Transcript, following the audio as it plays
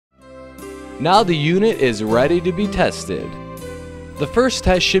Now the unit is ready to be tested. The first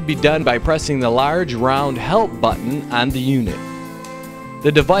test should be done by pressing the large round help button on the unit.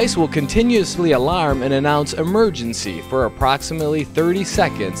 The device will continuously alarm and announce emergency for approximately 30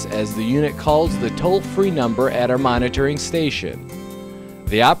 seconds as the unit calls the toll-free number at our monitoring station.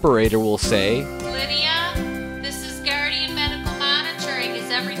 The operator will say, "Lydia, this is Guardian Medical Monitoring. Is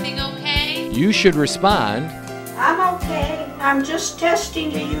everything okay?" You should respond, "I'm okay. I'm just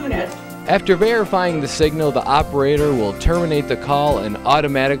testing the unit." After verifying the signal, the operator will terminate the call and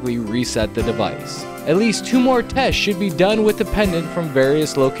automatically reset the device. At least 2 more tests should be done with the pendant from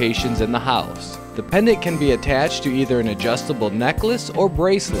various locations in the house. The pendant can be attached to either an adjustable necklace or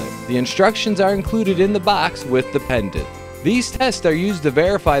bracelet. The instructions are included in the box with the pendant. These tests are used to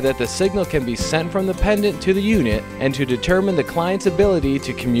verify that the signal can be sent from the pendant to the unit and to determine the client's ability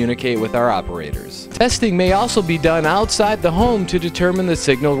to communicate with our operators. Testing may also be done outside the home to determine the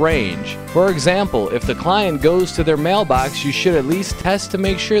signal range. For example, if the client goes to their mailbox, you should at least test to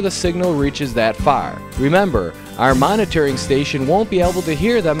make sure the signal reaches that far. Remember, our monitoring station won't be able to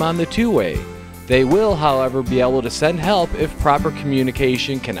hear them on the two-way. They will, however, be able to send help if proper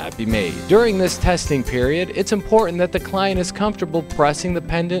communication cannot be made. During this testing period, it's important that the client is comfortable pressing the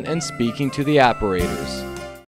pendant and speaking to the operators.